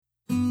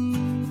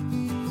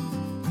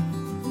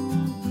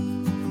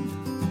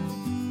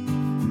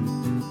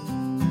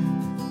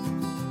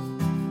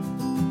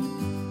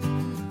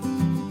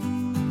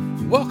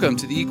Welcome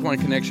to the Equine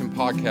Connection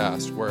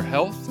podcast, where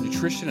health,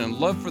 nutrition, and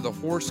love for the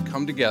horse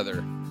come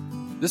together.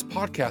 This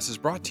podcast is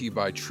brought to you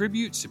by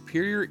Tribute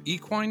Superior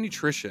Equine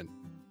Nutrition.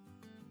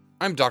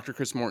 I'm Dr.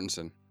 Chris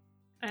Mortensen.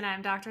 And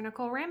I'm Dr.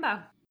 Nicole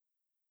Rambo.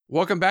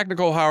 Welcome back,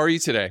 Nicole. How are you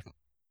today?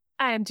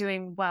 I am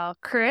doing well,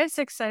 Chris.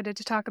 Excited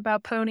to talk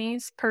about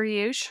ponies, per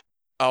usual.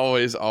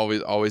 Always.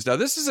 Now,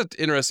 this is an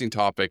interesting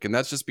topic, and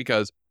that's just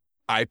because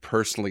I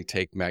personally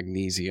take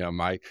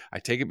magnesium. I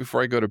take it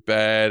before I go to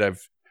bed.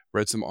 I've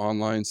read some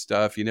online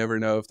stuff. You never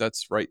know if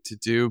that's right to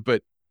do,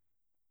 but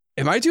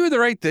am I doing the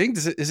right thing?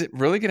 Is it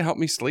really going to help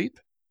me sleep?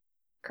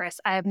 Chris,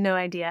 I have no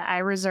idea. I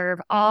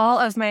reserve all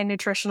of my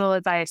nutritional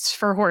advice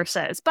for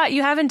horses, but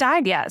you haven't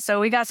died yet,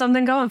 so we got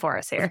something going for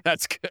us here.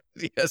 That's good.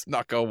 Yes,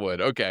 knock on wood.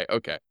 Okay.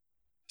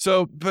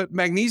 So, but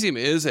magnesium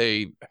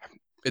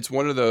it's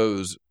one of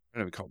those, I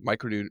don't know, called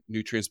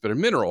micronutrients, but a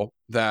mineral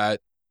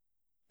that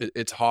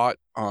it's hot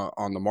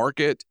on the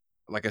market.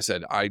 Like I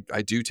said, I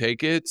do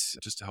take it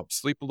just to help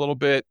sleep a little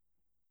bit.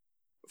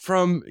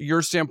 From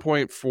your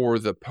standpoint for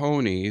the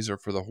ponies or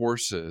for the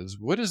horses,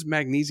 what is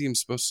magnesium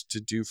supposed to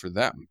do for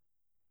them?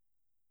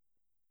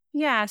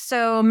 Yeah,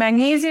 so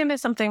magnesium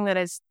is something that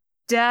has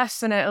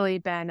definitely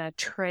been a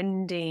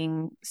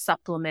trending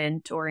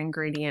supplement or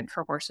ingredient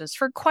for horses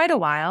for quite a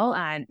while.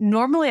 And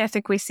normally I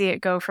think we see it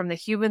go from the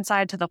human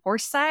side to the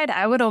horse side.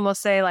 I would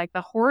almost say like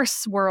the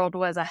horse world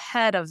was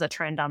ahead of the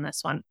trend on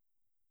this one.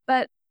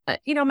 But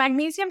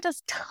magnesium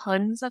does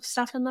tons of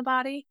stuff in the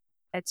body.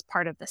 It's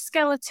part of the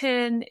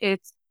skeleton.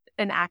 It's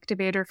an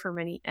activator for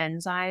many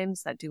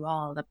enzymes that do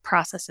all the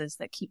processes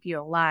that keep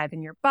you alive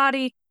in your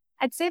body.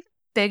 I'd say the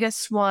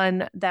biggest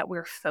one that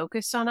we're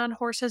focused on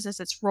horses is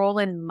its role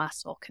in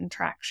muscle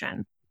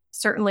contraction.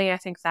 Certainly, I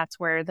think that's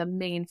where the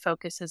main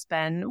focus has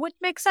been, which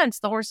makes sense.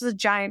 The horse is a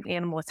giant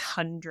animal with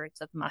hundreds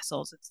of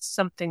muscles. It's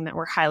something that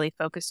we're highly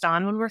focused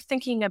on when we're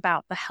thinking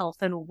about the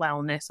health and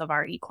wellness of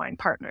our equine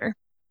partner.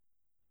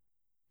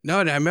 No,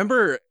 and I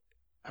remember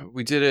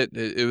we did it.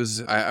 It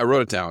was, I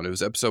wrote it down. It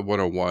was episode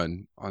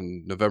 101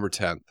 on November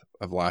 10th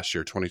of last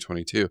year,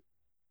 2022.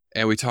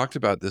 And we talked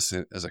about this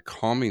as a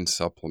calming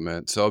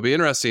supplement. So it'll be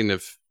interesting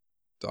if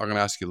I'm going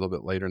to ask you a little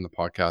bit later in the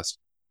podcast,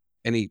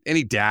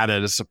 any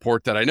data to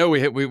support that. I know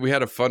we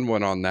had a fun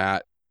one on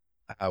that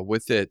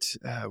with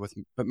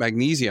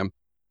magnesium.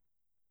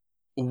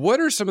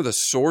 What are some of the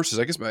sources?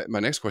 I guess my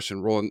next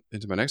question, rolling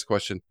into my next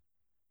question,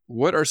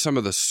 what are some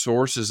of the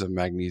sources of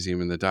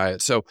magnesium in the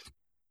diet? So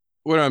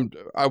what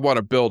I want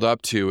to build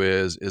up to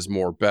is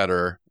more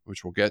better,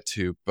 which we'll get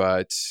to,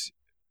 but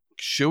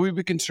should we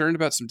be concerned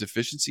about some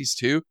deficiencies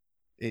too?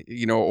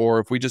 Or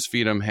if we just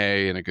feed them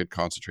hay and a good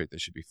concentrate, they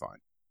should be fine.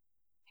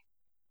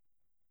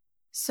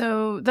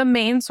 So the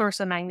main source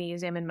of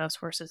magnesium in most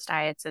horses'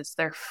 diets is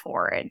their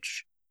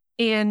forage.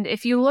 And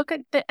if you look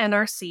at the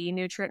NRC,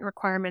 nutrient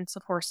requirements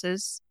of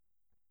horses,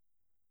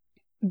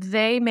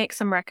 they make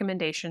some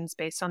recommendations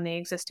based on the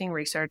existing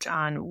research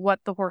on what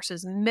the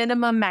horse's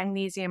minimum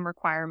magnesium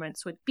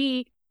requirements would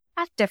be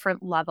at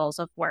different levels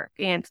of work.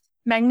 And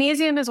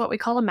magnesium is what we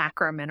call a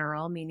macro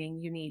mineral, meaning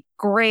you need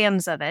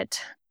grams of it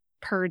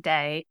per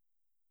day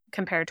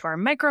compared to our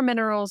micro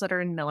minerals that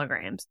are in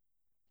milligrams.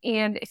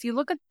 And if you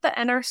look at the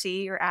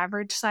NRC, your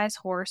average size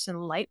horse in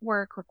light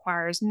work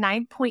requires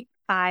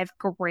 9.5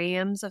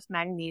 grams of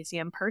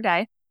magnesium per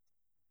day.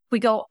 We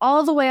go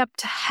all the way up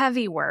to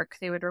heavy work,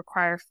 they would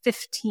require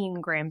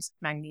 15 grams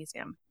of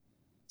magnesium.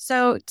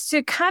 So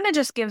to kind of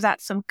just give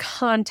that some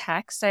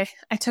context, I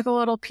took a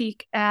little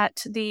peek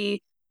at the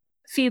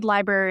feed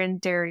library in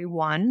Dairy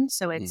One.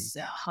 So it's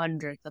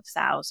hundreds of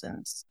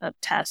thousands of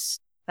tests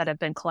that have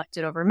been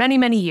collected over many,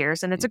 many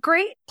years. And it's a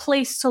great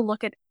place to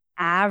look at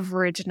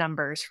average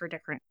numbers for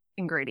different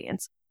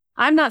ingredients.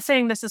 I'm not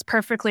saying this is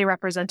perfectly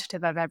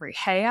representative of every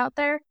hay out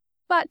there,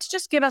 but to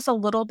just give us a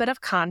little bit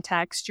of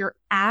context, your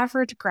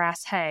average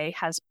grass hay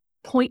has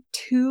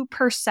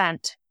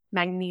 0.2%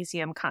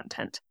 magnesium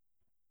content.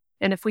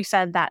 And if we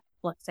fed that,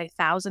 let's say,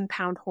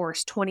 1,000-pound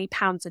horse 20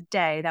 pounds a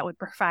day, that would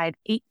provide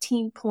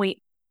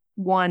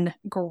 18.1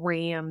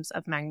 grams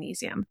of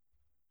magnesium,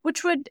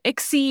 which would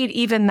exceed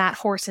even that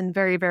horse in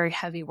very, very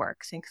heavy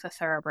work. Think the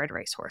thoroughbred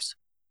racehorse.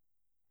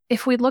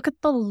 If we look at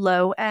the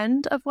low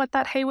end of what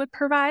that hay would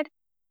provide,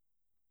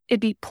 it'd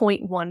be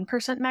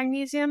 0.1%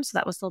 magnesium. So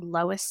that was the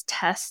lowest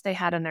test they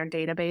had in their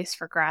database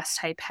for grass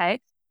type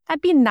hay.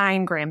 That'd be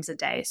 9 grams a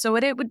day. So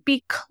it would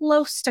be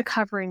close to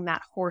covering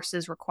that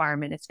horse's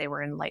requirement if they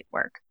were in light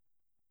work.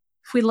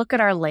 If we look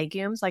at our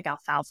legumes like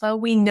alfalfa,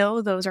 we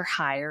know those are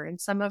higher in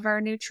some of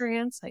our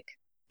nutrients like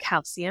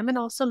calcium and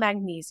also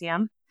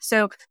magnesium.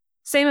 So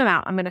same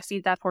amount, I'm going to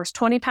feed that horse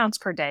 20 pounds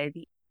per day.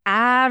 The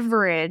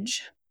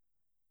average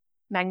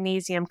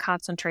magnesium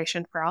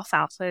concentration for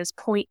alfalfa is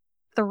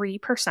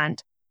 0.3%.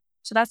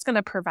 So that's going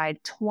to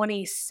provide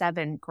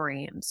 27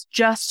 grams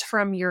just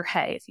from your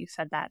hay. If you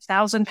fed that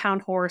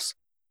 1,000-pound horse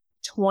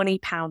 20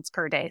 pounds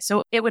per day.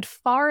 So it would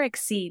far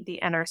exceed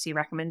the NRC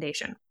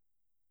recommendation.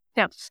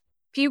 Now,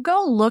 if you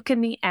go look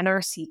in the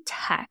NRC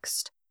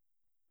text,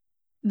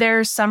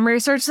 there's some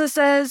research that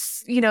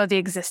says, the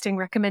existing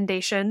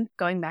recommendation,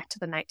 going back to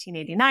the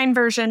 1989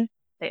 version,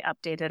 they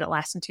updated it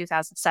last in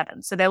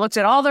 2007. So they looked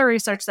at all the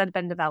research that had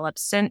been developed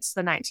since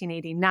the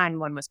 1989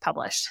 one was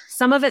published.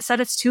 Some of it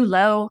said it's too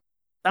low.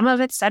 Some of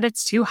it said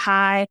it's too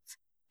high.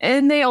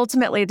 And they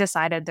ultimately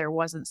decided there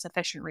wasn't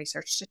sufficient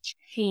research to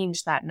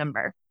change that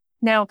number.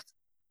 Now,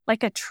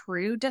 like a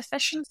true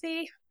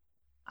deficiency,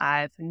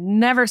 I've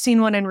never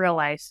seen one in real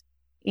life.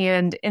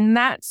 And in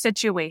that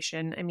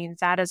situation, I mean,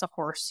 that is a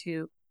horse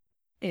who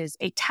is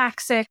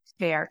ataxic,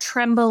 they are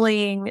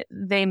trembling,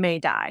 they may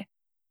die.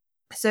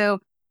 So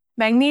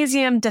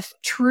magnesium,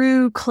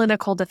 true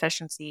clinical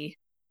deficiency,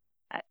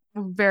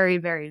 very,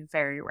 very,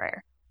 very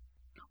rare.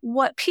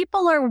 What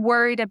people are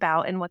worried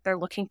about and what they're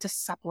looking to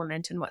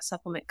supplement and what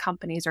supplement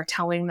companies are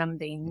telling them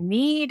they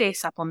need a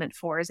supplement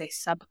for is a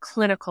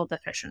subclinical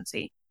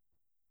deficiency.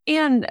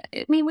 And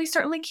I mean, we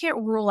certainly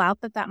can't rule out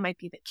that that might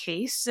be the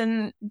case.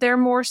 And they're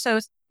more so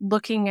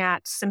looking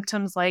at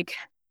symptoms like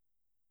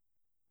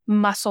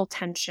muscle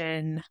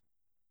tension,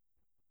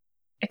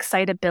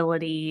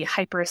 excitability,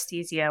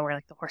 hyperesthesia, where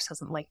like the horse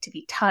doesn't like to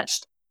be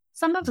touched.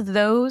 Some of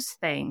those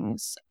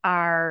things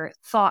are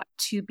thought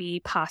to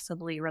be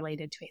possibly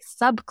related to a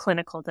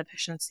subclinical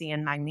deficiency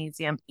in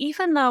magnesium,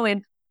 even though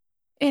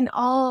in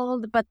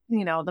all, but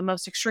the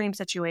most extreme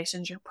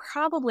situations, you're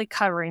probably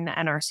covering the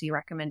NRC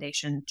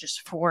recommendation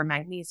just for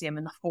magnesium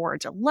in the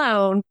forage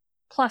alone,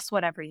 plus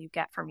whatever you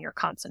get from your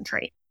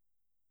concentrate.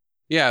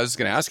 Yeah, I was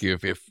going to ask you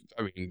if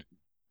I mean,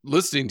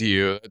 listening to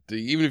you,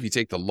 even if you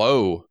take the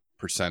low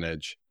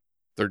percentage,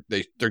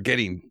 they're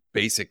getting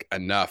basic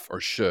enough or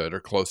should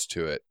or close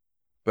to it.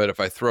 But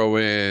if I throw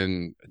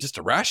in just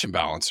a ration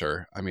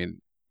balancer, I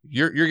mean,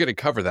 you're going to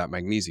cover that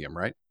magnesium,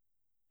 right?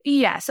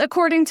 Yes,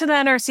 according to the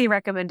NRC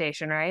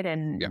recommendation, right?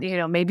 And,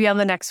 maybe on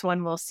the next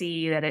one, we'll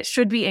see that it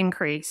should be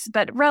increased.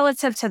 But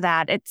relative to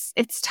that,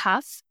 it's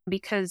tough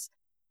because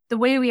the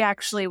way we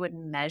actually would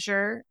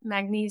measure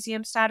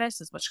magnesium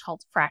status is what's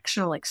called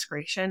fractional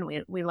excretion.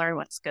 We learn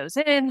what goes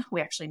in.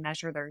 We actually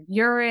measure their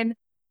urine.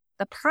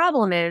 The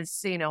problem is,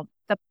 the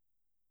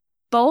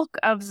bulk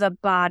of the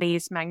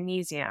body's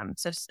magnesium,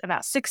 so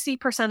about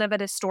 60% of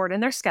it is stored in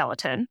their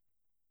skeleton,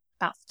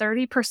 about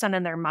 30%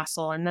 in their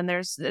muscle, and then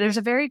there's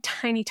a very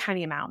tiny,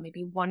 tiny amount,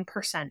 maybe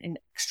 1% in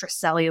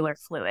extracellular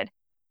fluid,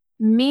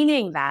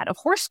 meaning that a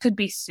horse could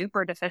be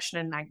super deficient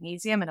in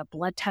magnesium and a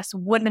blood test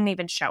wouldn't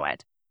even show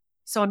it.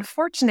 So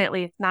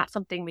unfortunately, it's not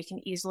something we can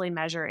easily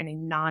measure in a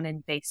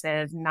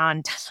non-invasive,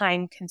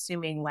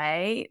 non-time-consuming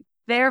way.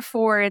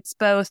 Therefore, it's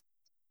both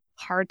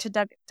hard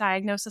to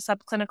diagnose a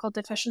subclinical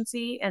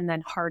deficiency and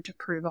then hard to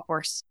prove a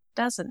horse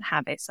doesn't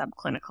have a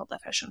subclinical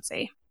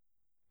deficiency.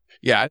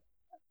 Yeah,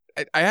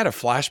 I had a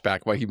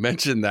flashback while you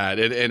mentioned that.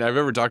 And I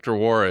remember Dr.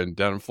 Warren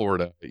down in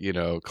Florida,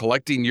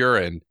 collecting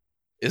urine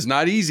is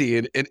not easy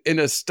in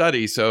a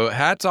study. So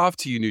hats off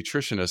to you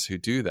nutritionists who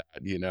do that.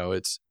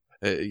 It's,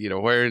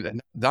 wearing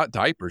not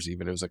diapers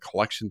even. It was a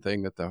collection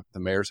thing that the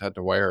mares had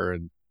to wear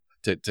and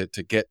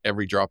to get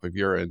every drop of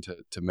urine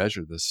to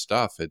measure this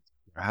stuff.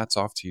 Hats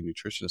off to you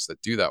nutritionists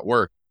that do that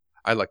work.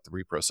 I like the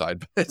repro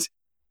side, but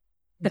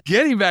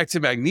getting back to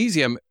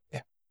magnesium.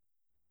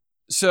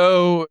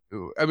 So,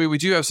 I mean, we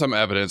do have some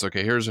evidence.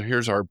 Okay,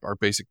 here's our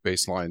basic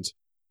baselines.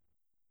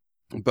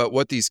 But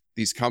what these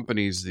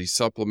companies, these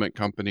supplement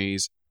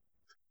companies,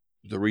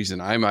 the reason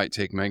I might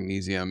take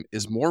magnesium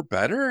is more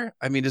better.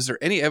 I mean, is there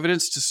any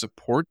evidence to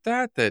support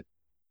that?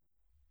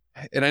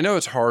 And I know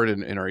it's hard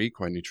in our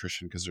equine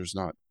nutrition because there's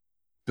not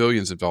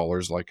billions of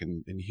dollars like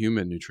in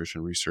human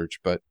nutrition research,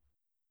 but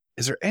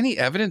is there any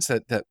evidence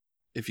that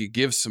if you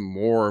give some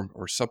more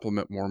or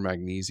supplement more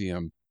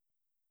magnesium,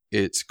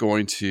 it's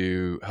going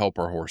to help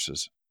our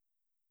horses?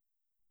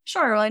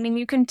 Sure. Well, I mean,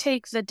 you can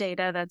take the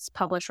data that's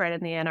published right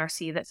in the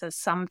NRC that says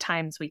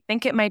sometimes we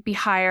think it might be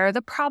higher.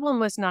 The problem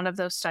was none of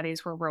those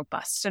studies were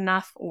robust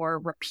enough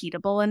or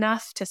repeatable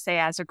enough to say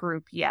as a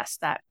group, yes,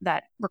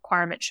 that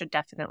requirement should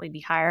definitely be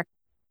higher.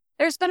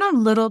 There's been a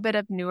little bit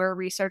of newer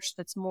research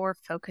that's more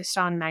focused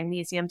on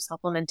magnesium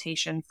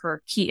supplementation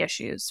for key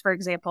issues. For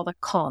example, the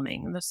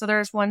calming. So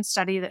there's one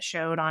study that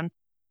showed on,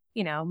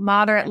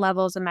 moderate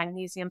levels of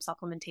magnesium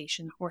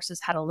supplementation,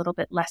 horses had a little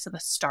bit less of a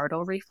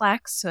startle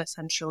reflex. So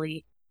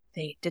essentially,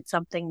 they did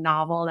something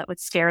novel that would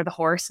scare the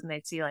horse and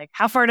they'd see like,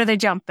 how far do they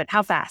jump and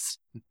how fast?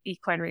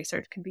 Equine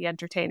research can be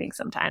entertaining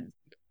sometimes.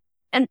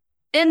 And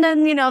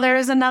then, there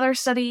is another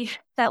study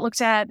that looked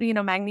at,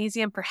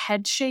 magnesium for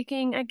head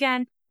shaking.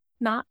 Again,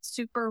 not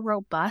super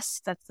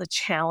robust. That's the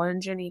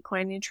challenge in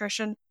equine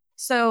nutrition.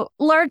 So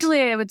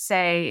largely, I would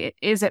say,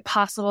 is it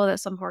possible that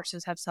some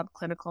horses have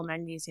subclinical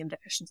magnesium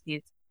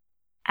deficiencies?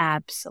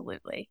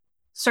 Absolutely.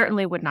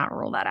 Certainly would not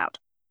rule that out.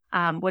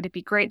 Would it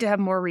be great to have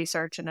more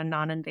research and a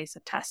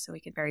non-invasive test so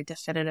we could very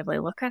definitively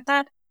look at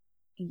that?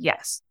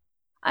 Yes.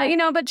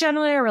 But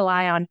generally I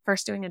rely on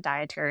first doing a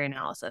dietary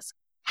analysis.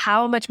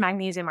 How much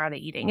magnesium are they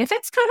eating? If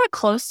it's kind of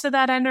close to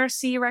that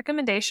NRC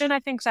recommendation, I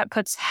think that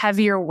puts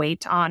heavier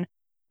weight on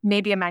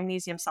maybe a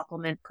magnesium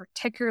supplement,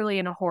 particularly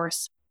in a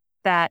horse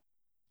that,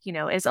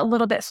 is a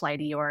little bit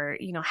flighty or,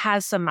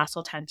 has some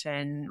muscle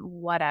tension,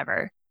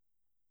 whatever.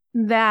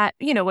 That,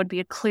 would be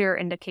a clear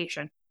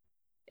indication.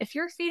 if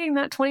you're feeding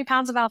that 20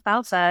 pounds of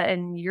alfalfa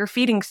and you're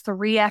feeding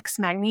 3x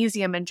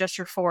magnesium in just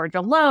your forage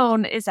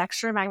alone, is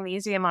extra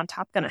magnesium on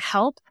top going to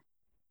help?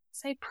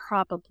 Say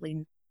probably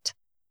not.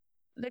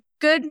 The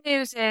good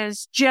news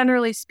is,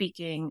 generally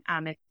speaking,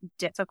 it's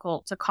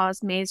difficult to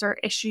cause major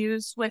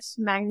issues with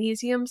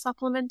magnesium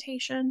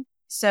supplementation.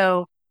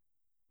 So,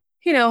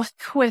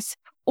 with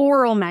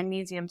oral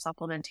magnesium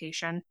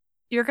supplementation,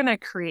 you're going to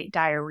create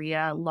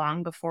diarrhea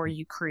long before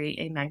you create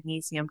a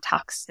magnesium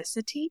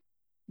toxicity.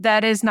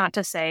 That is not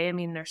to say,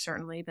 there's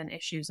certainly been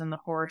issues in the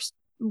horse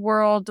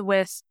world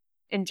with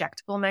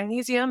injectable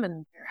magnesium,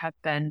 and there have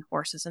been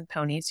horses and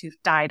ponies who've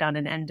died on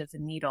an end of the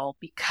needle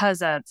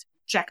because of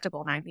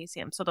injectable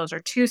magnesium. So those are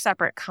two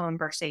separate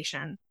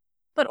conversations.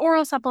 But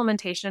oral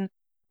supplementation,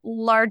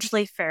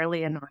 largely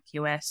fairly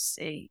innocuous.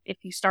 If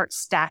you start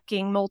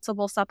stacking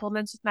multiple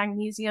supplements with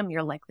magnesium,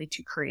 you're likely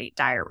to create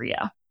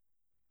diarrhea.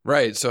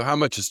 Right. So how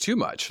much is too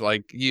much?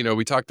 Like,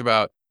 we talked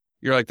about,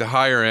 you're like the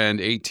higher end,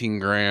 18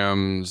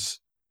 grams.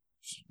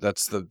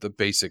 That's the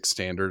basic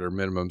standard or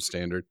minimum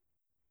standard,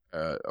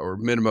 or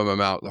minimum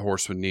amount the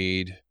horse would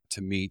need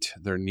to meet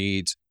their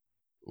needs.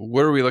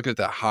 Where are we looking at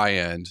that high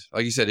end?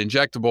 Like you said,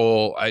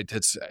 injectable,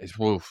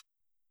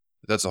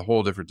 that's a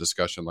whole different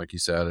discussion, like you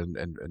said,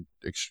 and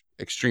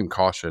extreme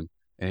caution,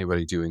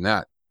 anybody doing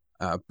that.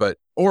 But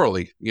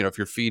orally, if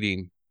you're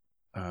feeding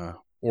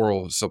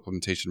oral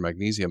supplementation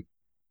magnesium,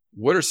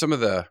 what are some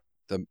of the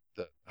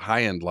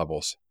high end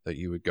levels that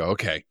you would go,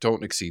 okay,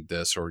 don't exceed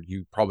this, or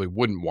you probably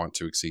wouldn't want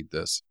to exceed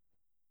this?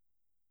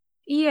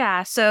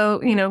 Yeah. So,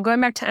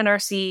 going back to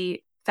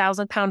NRC,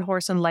 1,000-pound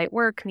horse in light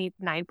work needs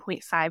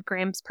 9.5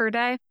 grams per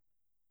day.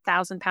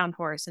 1,000-pound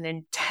horse in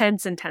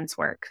intense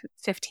work,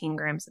 15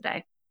 grams a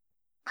day.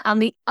 On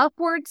the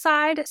upward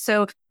side,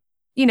 so,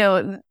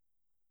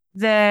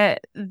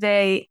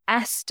 they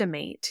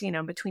estimate,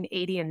 between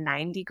 80 and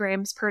 90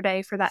 grams per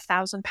day for that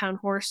 1,000-pound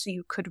horse. So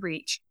you could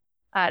reach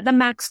the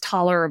max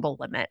tolerable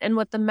limit. And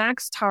what the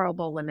max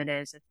tolerable limit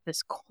is, it's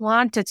this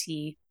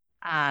quantity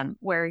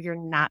where you're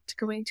not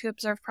going to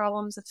observe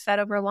problems if fed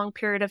over a long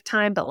period of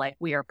time, but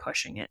we are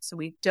pushing it. So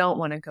we don't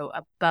want to go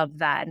above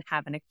that and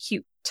have an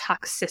acute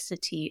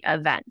toxicity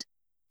event.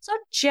 So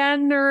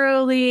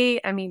generally,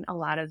 a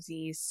lot of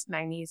these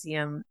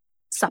magnesium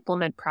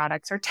supplement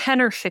products are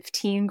 10 or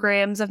 15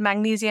 grams of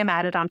magnesium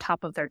added on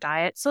top of their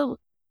diet. So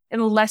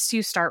unless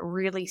you start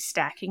really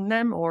stacking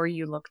them or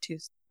you look to,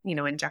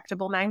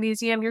 injectable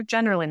magnesium, you're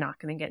generally not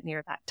going to get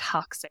near that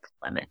toxic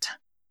limit.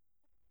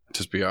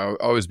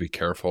 Always be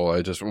careful.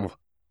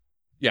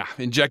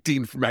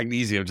 Injecting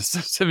magnesium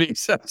just to me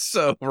sounds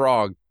so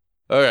wrong.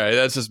 Okay,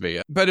 that's just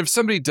me. But if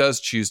somebody does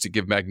choose to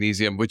give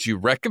magnesium, would you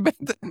recommend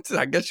it?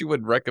 I guess you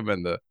wouldn't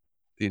recommend the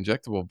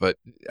injectable, but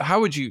how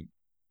would you,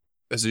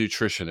 as a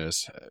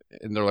nutritionist,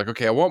 and they're like,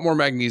 okay, I want more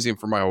magnesium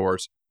for my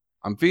horse.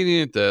 I'm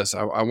feeding it this.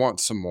 I want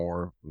some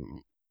more.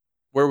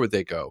 Where would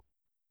they go?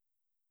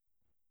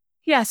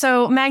 Yeah,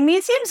 so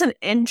magnesium is an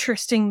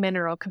interesting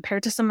mineral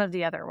compared to some of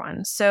the other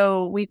ones.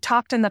 So we've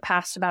talked in the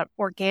past about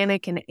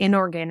organic and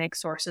inorganic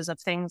sources of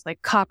things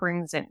like copper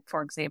and zinc,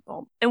 for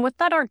example. And what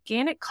that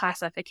organic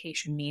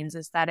classification means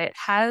is that it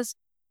has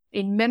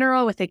a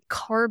mineral with a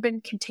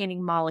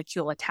carbon-containing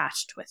molecule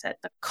attached with it.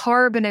 The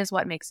carbon is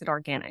what makes it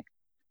organic.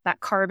 That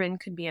carbon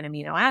could be an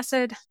amino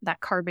acid. That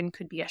carbon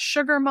could be a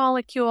sugar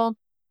molecule.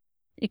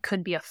 It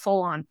could be a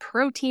full-on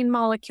protein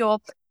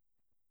molecule.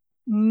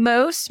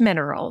 Most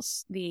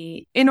minerals,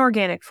 the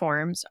inorganic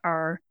forms,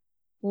 are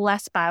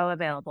less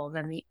bioavailable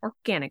than the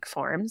organic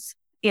forms.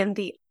 In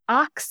the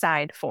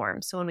oxide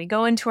form, so when we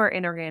go into our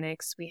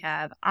inorganics, we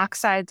have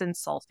oxides and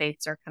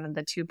sulfates are kind of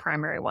the two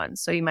primary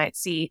ones. So you might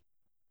see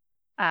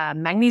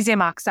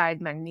magnesium oxide,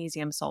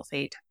 magnesium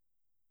sulfate.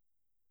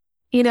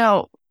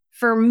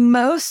 For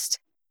most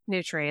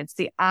nutrients,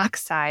 the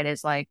oxide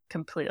is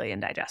completely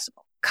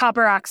indigestible.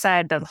 Copper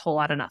oxide does a whole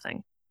lot of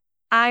nothing.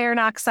 Iron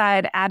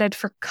oxide added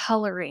for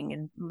coloring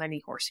in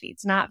many horse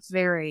feeds, not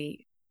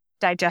very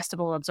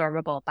digestible,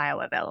 absorbable,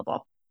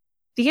 bioavailable.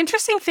 The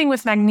interesting thing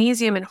with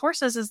magnesium in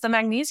horses is the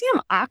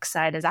magnesium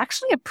oxide is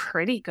actually a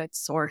pretty good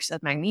source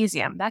of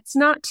magnesium. That's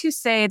not to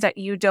say that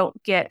you don't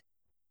get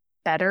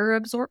better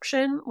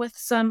absorption with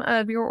some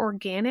of your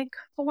organic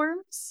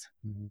forms,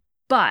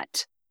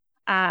 but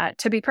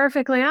to be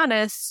perfectly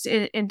honest,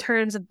 in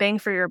terms of bang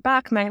for your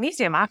buck,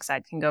 magnesium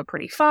oxide can go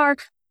pretty far.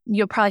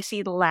 You'll probably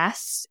see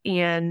less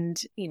and,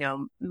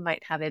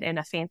 might have it in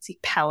a fancy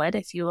pellet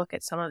if you look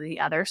at some of the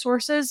other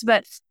sources.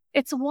 But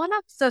it's one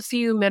of the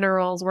few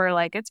minerals where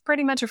it's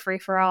pretty much a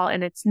free-for-all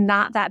and it's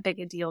not that big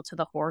a deal to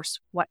the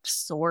horse what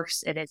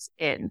source it is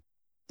in.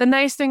 The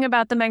nice thing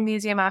about the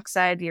magnesium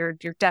oxide, you're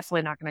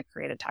definitely not going to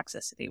create a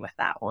toxicity with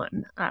that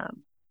one.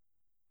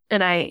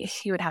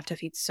 You would have to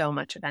feed so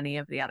much of any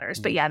of the others.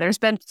 But yeah, there's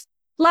been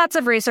lots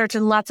of research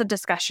and lots of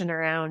discussion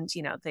around,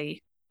 the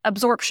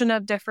absorption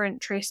of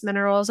different trace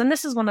minerals. And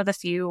this is one of the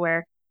few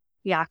where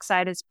the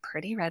oxide is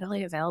pretty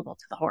readily available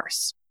to the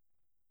horse.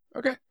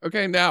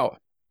 Okay. Now,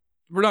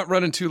 we're not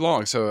running too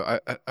long, so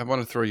I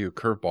want to throw you a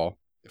curveball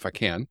if I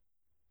can.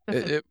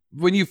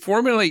 When you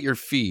formulate your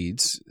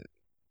feeds,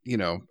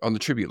 on the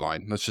tribute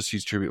line, let's just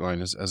use tribute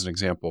line as an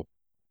example.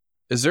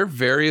 Is there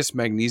various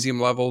magnesium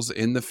levels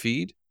in the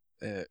feed?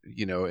 And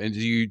do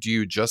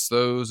you adjust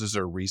those? Is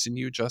there a reason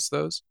you adjust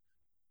those?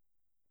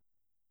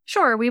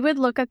 Sure, we would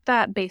look at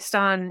that based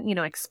on,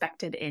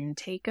 expected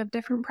intake of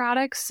different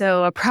products.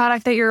 So a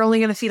product that you're only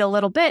going to feed a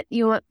little bit,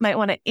 you might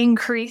want to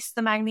increase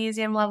the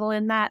magnesium level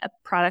in that. A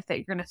product that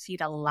you're going to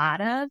feed a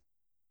lot of,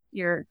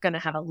 you're going to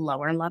have a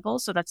lower level.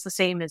 So that's the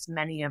same as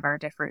many of our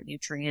different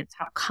nutrients.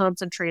 How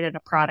concentrated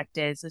a product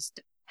is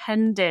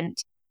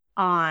dependent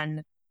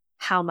on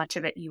how much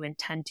of it you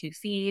intend to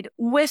feed,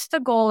 with the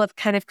goal of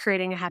kind of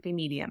creating a happy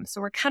medium.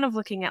 So we're kind of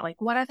looking at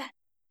what are the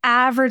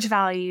average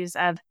values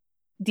of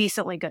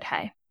decently good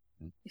hay?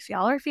 If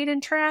y'all are feeding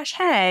trash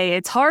hay,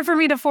 it's hard for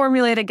me to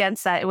formulate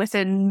against that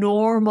within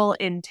normal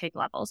intake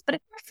levels. But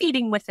if we're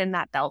feeding within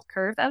that bell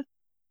curve of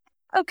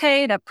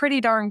okay to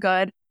pretty darn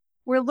good,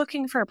 we're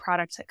looking for a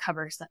product that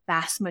covers the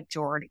vast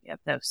majority of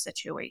those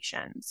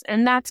situations.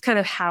 And that's kind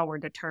of how we're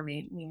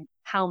determining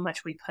how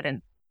much we put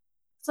in.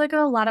 It's like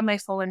a lot of my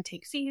full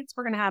intake feeds,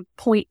 we're going to have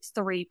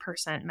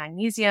 0.3%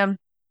 magnesium,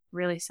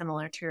 really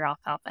similar to your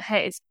alfalfa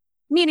hays,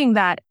 meaning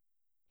that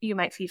you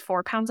might feed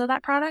 4 pounds of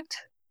that product.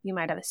 You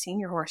might have a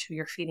senior horse who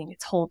you're feeding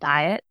its whole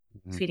diet,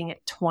 feeding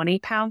it 20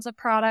 pounds of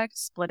product,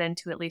 split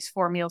into at least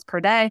 4 meals per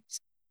day.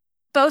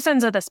 Both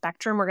ends of the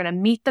spectrum, we're going to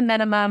meet the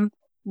minimum,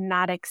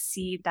 not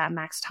exceed that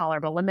max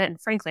tolerable limit, and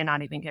frankly,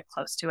 not even get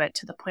close to it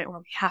to the point where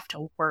we have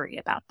to worry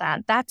about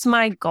that. That's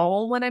my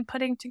goal when I'm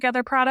putting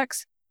together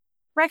products,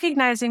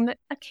 recognizing that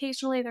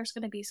occasionally there's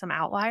going to be some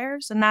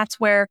outliers. And that's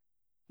where,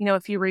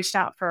 if you reached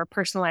out for a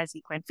personalized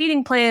equine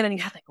feeding plan and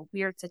you have a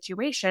weird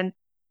situation,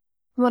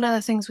 one of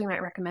the things we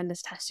might recommend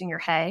is testing your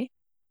hay.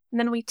 And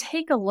then we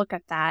take a look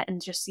at that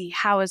and just see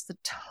how is the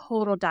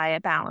total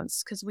diet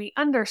balance, because we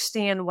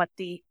understand what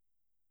the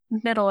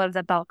middle of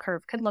the bell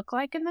curve could look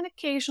like. And then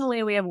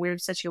occasionally we have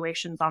weird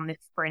situations on the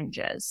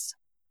fringes.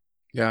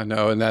 Yeah,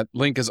 no. And that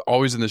link is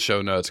always in the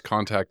show notes.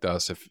 Contact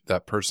us if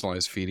that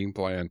personalized feeding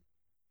plan.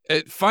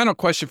 Final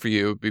question for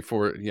you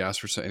before you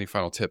ask for any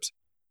final tips.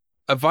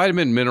 A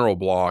vitamin mineral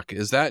block,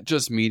 is that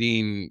just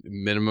meeting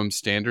minimum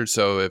standards?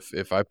 So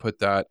if I put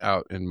that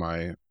out in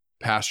my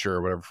pasture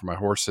or whatever for my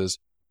horses,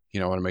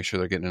 I want to make sure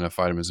they're getting enough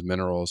vitamins and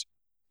minerals.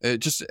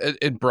 Just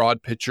in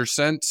broad picture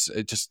sense,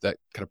 that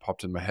kind of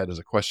popped in my head as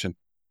a question.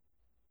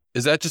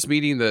 Is that just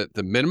meeting the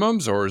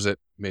minimums, or is it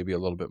maybe a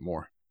little bit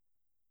more?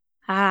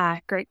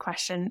 Great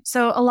question.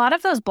 So a lot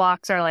of those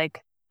blocks are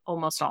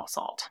almost all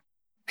salt.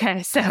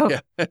 Okay, so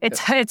yeah.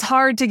 it's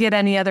hard to get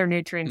any other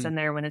nutrients in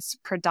there when it's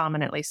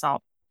predominantly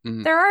salt.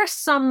 Mm-hmm. There are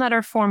some that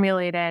are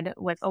formulated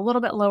with a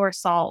little bit lower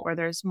salt where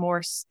there's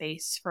more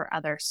space for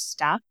other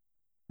stuff.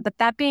 But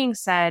that being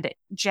said,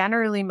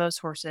 generally most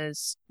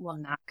horses will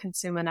not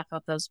consume enough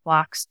of those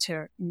blocks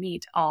to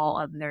meet all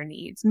of their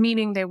needs,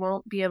 meaning they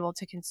won't be able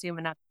to consume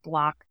enough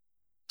block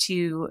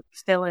to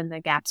fill in the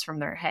gaps from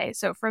their hay.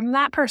 So from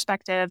that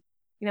perspective,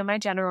 my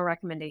general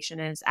recommendation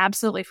is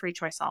absolutely free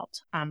choice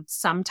salt.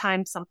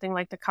 Sometimes something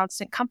like the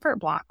Constant Comfort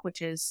block,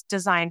 which is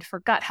designed for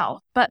gut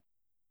health. But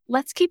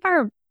let's keep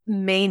our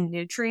main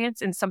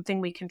nutrients in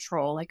something we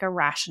control, like a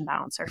ration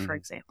balancer, for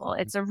example.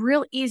 It's a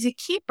real easy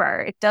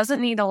keeper. It doesn't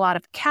need a lot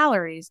of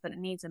calories, but it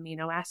needs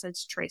amino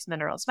acids, trace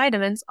minerals,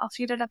 vitamins. I'll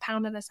feed it a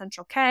pound of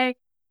Essential K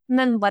and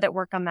then let it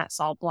work on that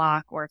salt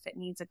block. Or if it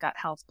needs a gut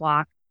health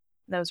block,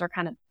 those are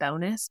kind of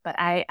bonus. But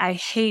I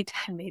hate,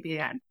 maybe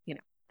I'm, a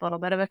little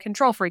bit of a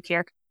control freak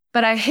here,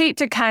 but I hate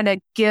to kind of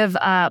give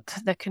up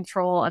the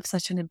control of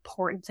such an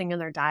important thing in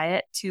their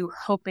diet to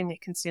hoping they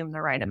consume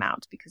the right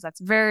amount, because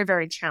that's very,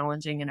 very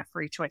challenging in a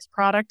free choice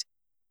product,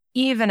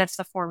 even if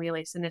the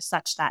formulation is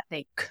such that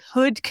they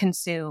could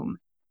consume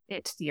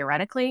it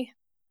theoretically.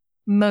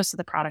 Most of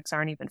the products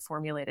aren't even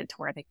formulated to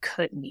where they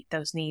could meet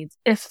those needs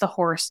if the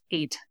horse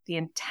ate the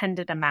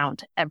intended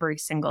amount every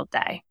single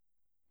day.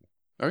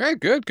 Okay,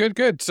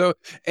 good. So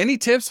any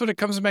tips when it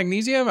comes to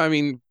magnesium? I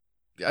mean,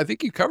 I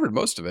think you covered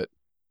most of it.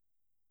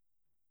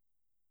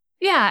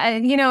 Yeah,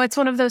 and it's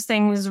one of those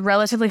things,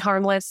 relatively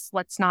harmless.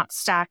 Let's not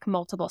stack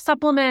multiple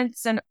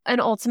supplements. And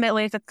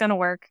ultimately, if it's going to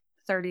work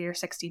 30 or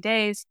 60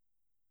 days,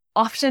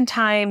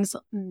 oftentimes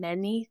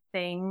many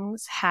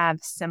things have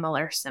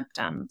similar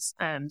symptoms.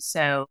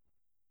 So,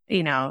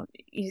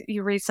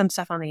 you read some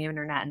stuff on the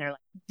internet and they're like,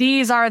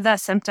 these are the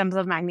symptoms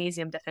of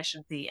magnesium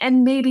deficiency.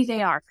 And maybe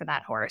they are for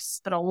that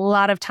horse. But a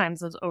lot of times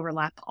those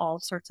overlap all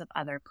sorts of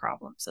other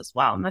problems as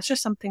well. And that's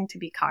just something to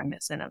be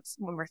cognizant of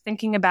when we're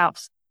thinking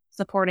about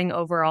supporting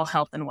overall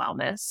health and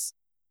wellness.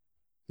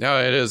 No,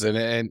 it is.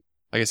 And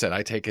like I said,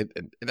 I take it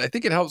and I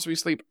think it helps me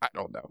sleep. I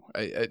don't know.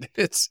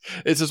 It's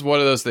just one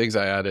of those things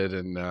I added,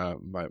 and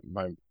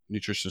my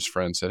nutritionist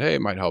friend said, hey,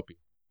 it might help you.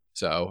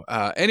 So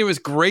anyways,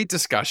 great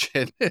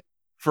discussion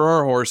for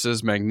our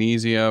horses,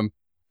 magnesium.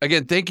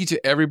 Again, thank you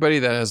to everybody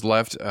that has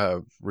left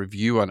a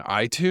review on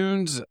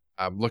iTunes.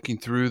 I'm looking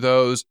through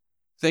those.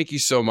 Thank you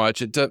so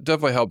much. It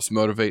definitely helps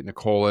motivate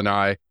Nicole and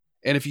I.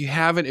 And if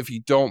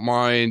you don't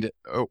mind,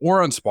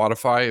 or on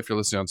Spotify, if you're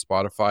listening on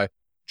Spotify,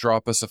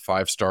 drop us a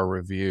 5-star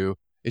review.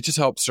 it just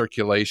helps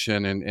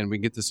circulation, and we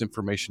get this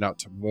information out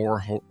to more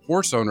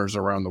horse owners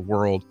around the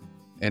world,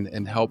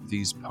 and help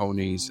these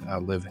ponies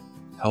live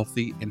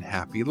healthy and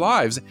happy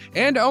lives,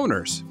 and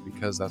owners,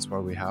 because that's why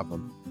we have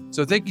them.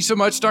 So thank you so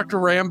much, Dr.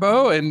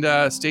 Rambo,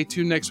 and stay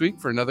tuned next week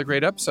for another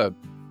great episode.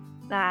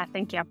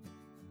 Thank you.